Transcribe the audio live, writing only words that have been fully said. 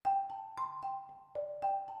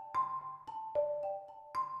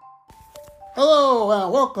Hello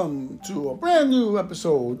and welcome to a brand new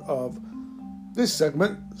episode of this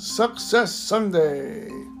segment, Success Sunday.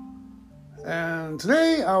 And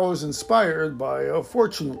today I was inspired by a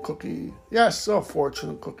fortune cookie. Yes, a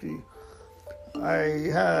fortune cookie. I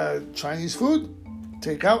had Chinese food,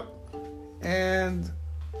 takeout, and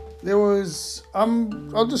there was,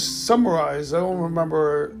 I'll just summarize. I don't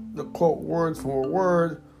remember the quote word for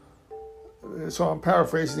word, so I'm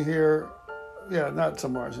paraphrasing here. Yeah, not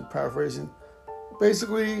summarizing, paraphrasing.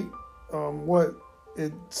 Basically, what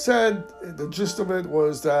it said, the gist of it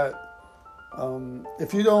was that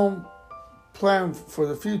if you don't plan for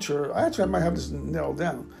the future, I might have this nailed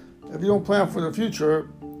down. If you don't plan for the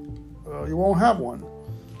future, you won't have one.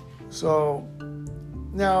 So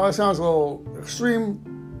now that sounds a little extreme,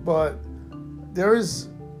 but this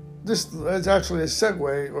is actually a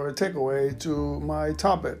segue or a takeaway to my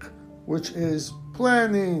topic, which is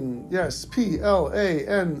planning. Yes,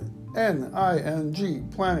 PLANNING,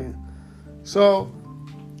 planning. So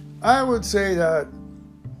I would say that,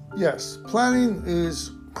 yes, planning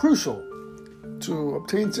is crucial to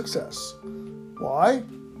obtain success. Why?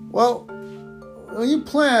 Well, when you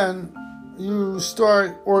plan, you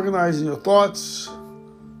start organizing your thoughts,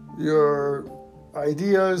 your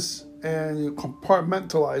ideas, and you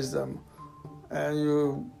compartmentalize them, and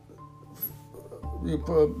you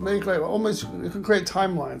make like almost, you can create a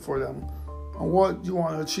timeline for them on what you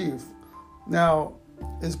want to achieve. Now,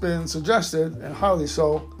 it's been suggested, and highly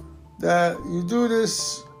so, that you do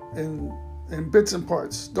this in bits and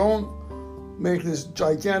parts. Don't make this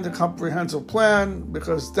gigantic comprehensive plan,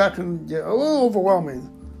 because that can get a little overwhelming.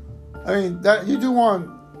 I mean, that you do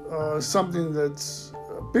want something that's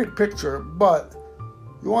a big picture, but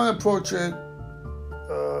you want to approach it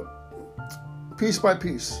piece by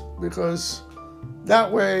piece, because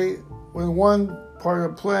that way, when one part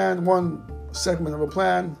of a plan, one segment of a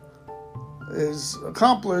plan is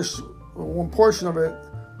accomplished, one portion of it,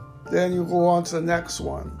 then you go on to the next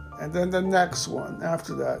one, and then the next one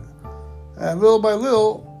after that. And little by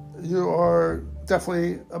little, you are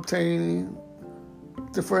definitely obtaining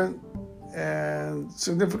different and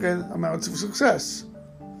significant amounts of success.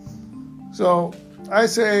 So I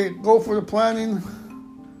say go for the planning.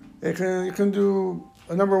 You can do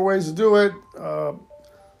a number of ways to do it.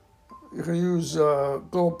 You can use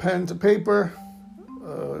go pen to paper,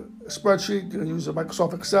 spreadsheet. You can use a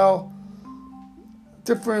Microsoft Excel.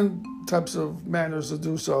 Different types of manners to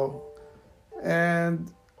do so.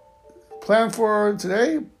 And plan for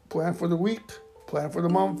today, plan for the week, plan for the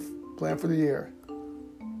month, plan for the year.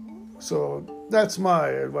 So that's my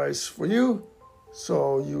advice for you,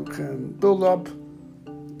 so you can build up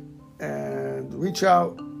and reach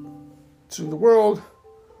out to the world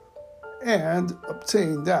and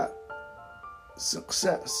obtain that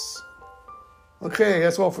success. Okay,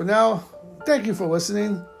 that's all for now. Thank you for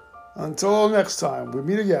listening. Until next time we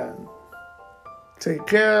meet again. Take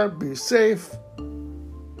care, be safe,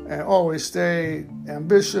 and always stay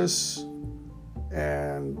ambitious,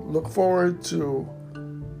 and look forward to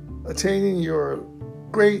attaining your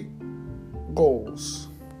great goals.